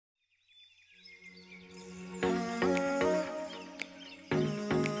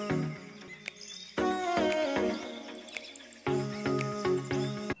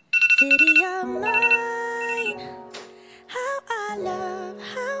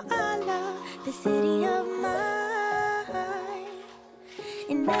the city of mine.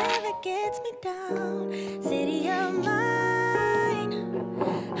 It never gets me down. City of mine.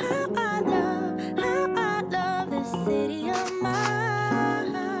 How I love the city of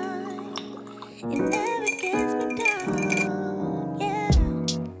mine. It never gets me down. Yeah.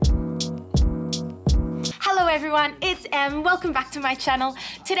 Hello everyone, it's Em. Welcome back to my channel.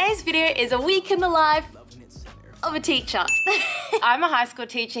 Today's video is a week in the life of a teacher. I'm a high school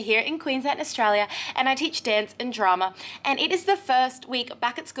teacher here in Queensland, Australia, and I teach dance and drama. And it is the first week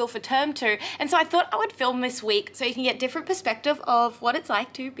back at school for term 2, and so I thought I would film this week so you can get different perspective of what it's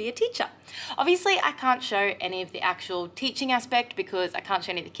like to be a teacher. Obviously, I can't show any of the actual teaching aspect because I can't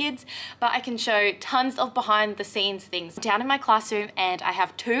show any of the kids, but I can show tons of behind the scenes things down in my classroom, and I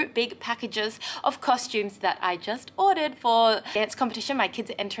have 2 big packages of costumes that I just ordered for dance competition. My kids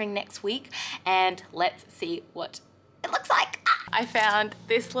are entering next week, and let's see what it looks like. I found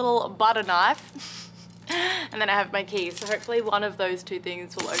this little butter knife and then I have my keys, so hopefully one of those 2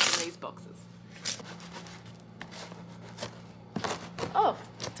 things will open these boxes. Oh,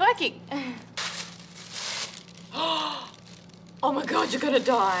 it's working. Oh my god, you're gonna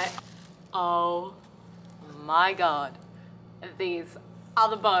die. Oh my god. These are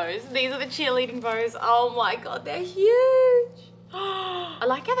the bows. These are the cheerleading bows. Oh my god, they're huge. I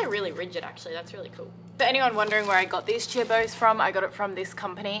like how they're really rigid actually, that's really cool. For anyone wondering where I got these cheer bows from, I got it from this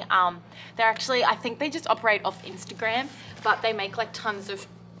company. They're actually, I think they just operate off Instagram, but they make like tons of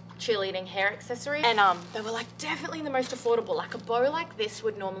cheerleading hair accessories, and they were like definitely the most affordable. Like a bow like this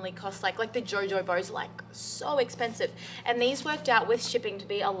would normally cost like the JoJo bows, like so expensive, and these worked out with shipping to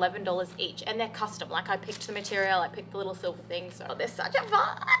be $11 each, and they're custom. Like I picked the material, I picked the little silver thing, so they're such a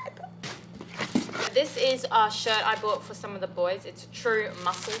vibe. This is a shirt I bought for some of the boys. It's a true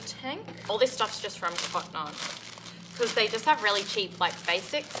muscle tank. All this stuff's just from Cotton On because they just have really cheap like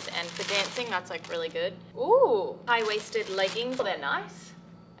basics, and for dancing that's like really good. Ooh, high-waisted leggings, they're nice.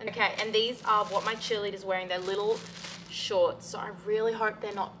 Okay, and these are what my cheerleader's wearing. They're little shorts, so I really hope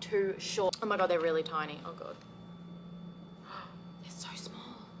they're not too short. Oh my god, they're really tiny. Oh god. They're so small.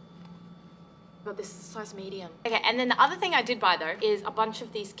 God, this is size medium. Okay, and then the other thing I did buy though is a bunch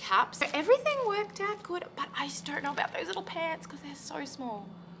of these caps. So everything worked out good, but I just don't know about those little pants because they're so small.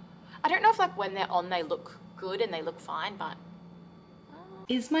 I don't know if like when they're on they look good and they look fine, but...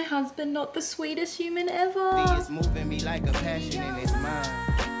 Is my husband not the sweetest human ever? He is moving me like a passion in his mind.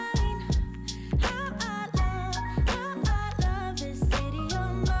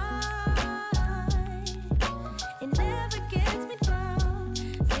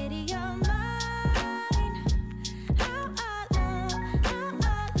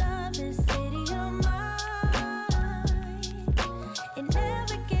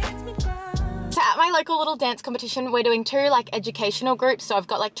 At my local little dance competition, we're doing 2 like educational groups. So I've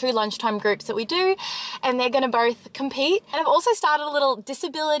got like 2 lunchtime groups that we do, and they're gonna both compete. And I've also started a little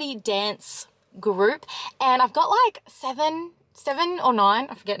disability dance group, and I've got like 7 or 9,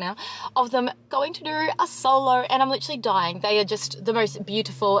 I forget now, of them going to do a solo, and I'm literally dying. They are just the most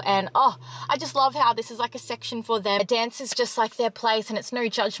beautiful, and oh, I just love how this is like a section for them. Dance is just like their place, and it's no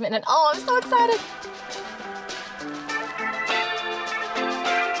judgment, and oh, I'm so excited.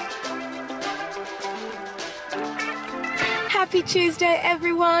 Happy Tuesday,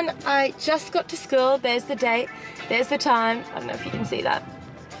 everyone. I just got to school. There's the date. There's the time. I don't know if you can see that.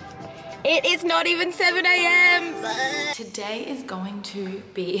 It is not even 7 a.m. Today is going to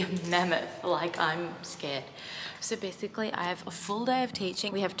be mammoth. Like, I'm scared. So basically, I have a full day of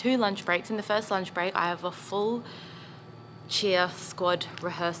teaching. We have 2 lunch breaks. In the first lunch break, I have a full cheer squad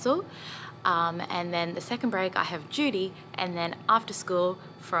rehearsal. And then the second break, I have duty. And then after school,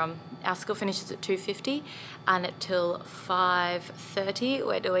 our school finishes at 2:50, and until 5:30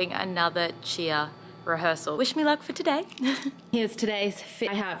 we're doing another cheer rehearsal. Wish me luck for today. Here's today's fit.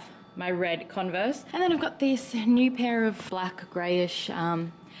 I have my red Converse, and then I've got this new pair of black greyish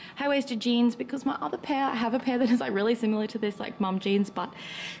high-waisted jeans, because my other pair, I have a pair that is like really similar to this, like mum jeans, but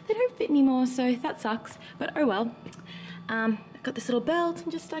they don't fit anymore, so that sucks, but oh well. I've got this little belt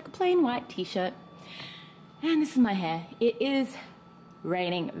and just like a plain white t-shirt, and this is my hair. It is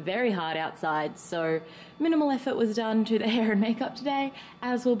raining very hard outside, so minimal effort was done to the hair and makeup today,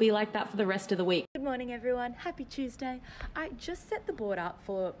 as will be like that for the rest of the week. Good morning everyone, happy Tuesday. I just set the board up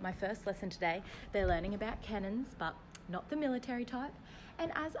for my first lesson today. They're learning about cannons, but not the military type,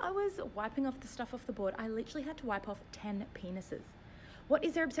 and as I was wiping off the stuff off the board, I literally had to wipe off 10 penises. What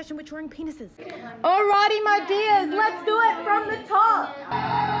is their obsession with drawing penises? Alrighty my dears, let's do it from the top.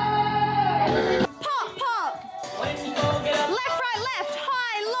 Pop, pop. Left, right, left,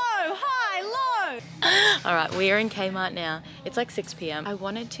 high, low, high, low. All right, we are in Kmart now. It's like 6 p.m. I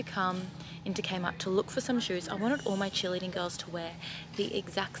wanted to come into Kmart to look for some shoes. I wanted all my cheerleading girls to wear the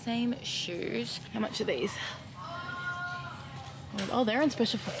exact same shoes. How much are these? Oh, they're on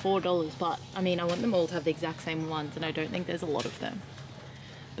special for $4, but I mean, I want them all to have the exact same ones, and I don't think there's a lot of them.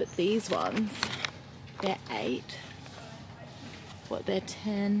 But these ones, they're $8. What, they're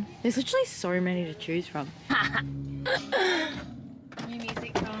 10. There's literally so many to choose from.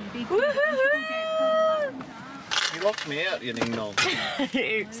 You locked me out, you ding dong.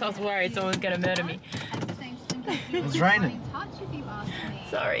 Oops, I was worried someone was gonna murder me. It's raining.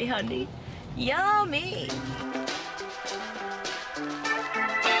 Sorry, honey. Yummy.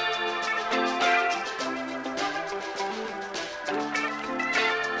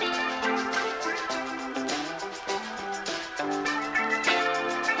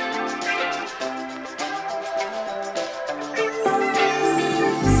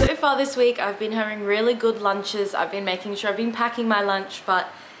 So far this week I've been having really good lunches. I've been making sure I've been packing my lunch, but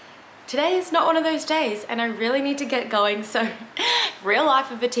today is not one of those days and I really need to get going. So real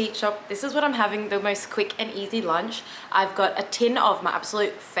life of a tea shop, this is what I'm having, the most quick and easy lunch. I've got a tin of my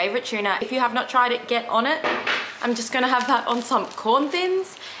absolute favorite tuna. If you have not tried it, get on it. I'm just gonna have that on some corn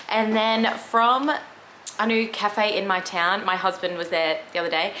thins, and then from a new cafe in my town, my husband was there the other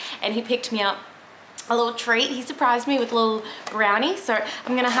day and he picked me up a little treat. He surprised me with a little brownie, so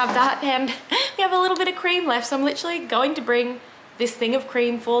I'm gonna have that, and we have a little bit of cream left, so I'm literally going to bring this thing of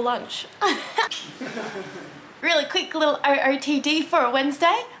cream for lunch. Really quick little OOTD for a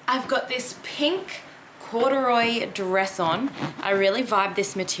Wednesday. I've got this pink corduroy dress on. I really vibe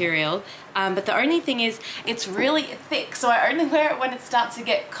this material, but the only thing is it's really thick, so I only wear it when it starts to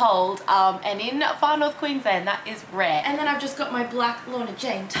get cold, and in far north Queensland that is rare. And then I've just got my black Lorna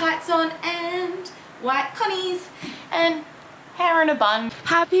Jane tights on and white connies and hair in a bun.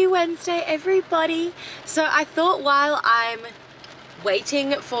 Happy Wednesday, everybody. So I thought while I'm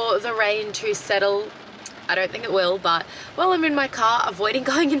waiting for the rain to settle, I don't think it will, but while I'm in my car avoiding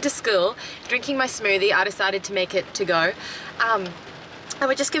going into school, drinking my smoothie, I decided to make it to go. I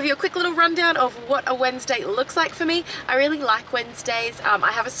would just give you a quick little rundown of what a Wednesday looks like for me. I really like Wednesdays.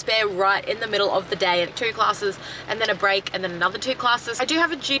 I have a spare right in the middle of the day, 2 classes and then a break and then another 2 classes. I do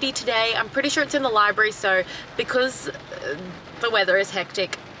have a duty today. I'm pretty sure it's in the library, so because the weather is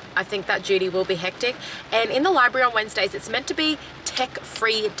hectic, I think that duty will be hectic. And in the library on Wednesdays, it's meant to be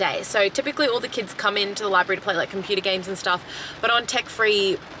tech-free day. So typically all the kids come into the library to play like computer games and stuff, but on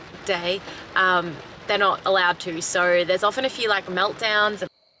tech-free day, they're not allowed to. So there's often a few like meltdowns.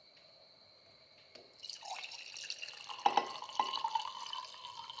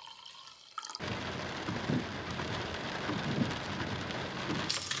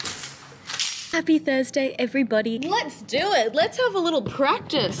 Happy Thursday, everybody. Let's do it. Let's have a little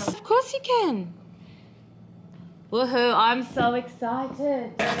practice. Of course you can. Woohoo, I'm so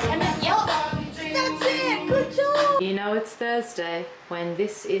excited. And then yell. That's it, good job. You know it's Thursday when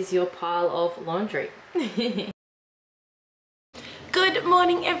this is your pile of laundry. Good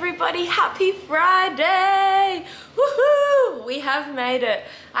morning, everybody. Happy Friday. Woohoo, we have made it.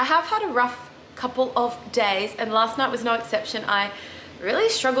 I have had a rough couple of days and last night was no exception. I really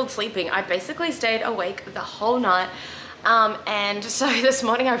struggled sleeping. I basically stayed awake the whole night. And so this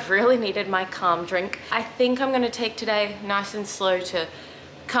morning I've really needed my calm drink. I think I'm gonna take today nice and slow to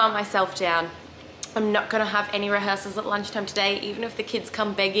calm myself down. I'm not gonna have any rehearsals at lunchtime today, even if the kids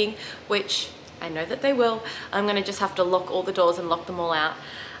come begging, which I know that they will. I'm gonna just have to lock all the doors and lock them all out.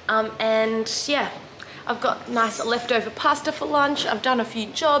 And yeah, I've got nice leftover pasta for lunch. I've done a few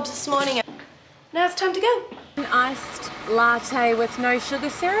jobs this morning. Now it's time to go. An iced latte with no sugar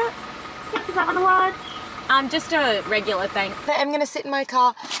syrup. Is that what I want? Just a regular thing. I'm gonna sit in my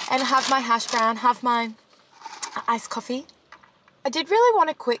car and have my hash brown, have my iced coffee. I did really want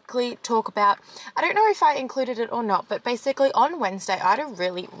to quickly talk about, I don't know if I included it or not, but basically on Wednesday I had a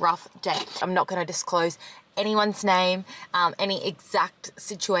really rough day. I'm not going to disclose anyone's name, any exact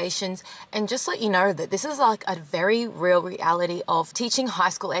situations, and just let you know that this is like a very real reality of teaching high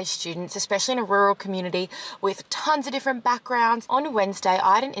school age students, especially in a rural community with tons of different backgrounds. On Wednesday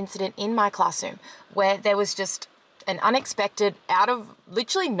I had an incident in my classroom where there was just an unexpected, out of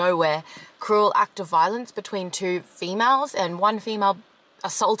literally nowhere, cruel act of violence between 2 females, and one female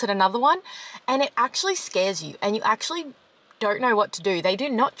assaulted another one, and it actually scares you and you actually don't know what to do. They do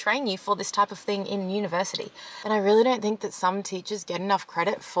not train you for this type of thing in university. And I really don't think that some teachers get enough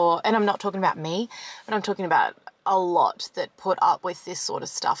credit for, and I'm not talking about me, but I'm talking about a lot that put up with this sort of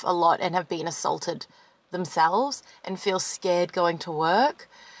stuff a lot and have been assaulted themselves and feel scared going to work.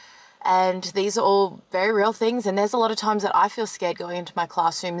 And these are all very real things, and there's a lot of times that I feel scared going into my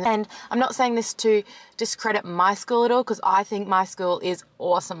classroom. And I'm not saying this to discredit my school at all, because I think my school is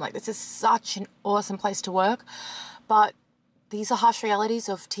awesome. Like, this is such an awesome place to work, but these are harsh realities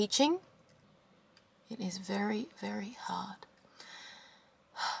of teaching. It is very, very hard.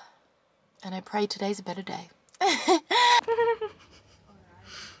 And I pray today's a better day.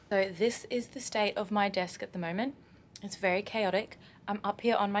 So this is the state of my desk at the moment. It's very chaotic. I'm up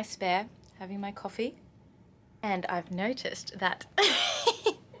here on my spare having my coffee, and I've noticed that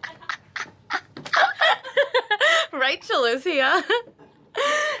Rachel is here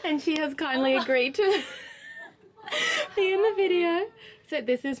and she has kindly agreed to be in the video. So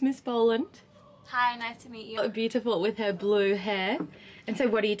this is Miss Boland. Hi, nice to meet you. Beautiful with her blue hair. And so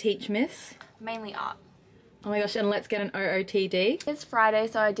what do you teach, Miss? Mainly art. Oh my gosh, and let's get an OOTD. It's Friday,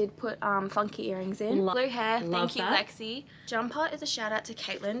 so I did put funky earrings in. Blue hair, thank you, that. Lexi. Jumper is a shout out to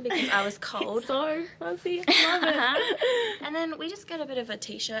Caitlin because I was cold. It's so fuzzy, I love it. And then we just get a bit of a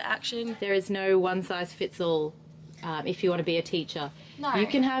t-shirt action. There is no one size fits all if you want to be a teacher. No. You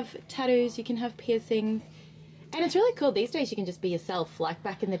can have tattoos, you can have piercings, and it's really cool these days you can just be yourself, like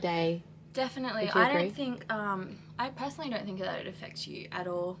back in the day. Definitely. Would you agree? I don't think, I personally don't think that it affects you at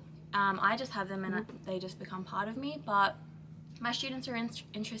all. I just have them and they just become part of me, but my students are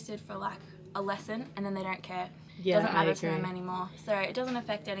interested for like a lesson and then they don't care. Yeah, It doesn't matter I to them agree. anymore. So it doesn't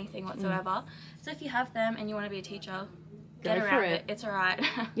affect anything whatsoever. So if you have them and you want to be a teacher, Go get for around it. it. It's alright.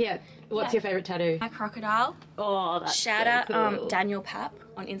 Yeah. What's Yeah. your favourite tattoo? My crocodile. Oh, that's Shout so out cool. Daniel Pap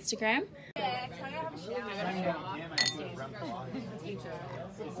on Instagram.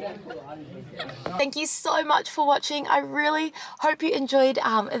 Thank you so much for watching. I really hope you enjoyed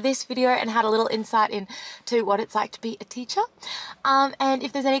this video and had a little insight into what it's like to be a teacher. And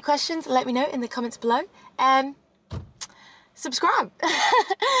if there's any questions, let me know in the comments below, and subscribe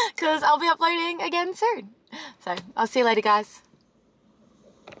because I'll be uploading again soon. So I'll see you later, guys.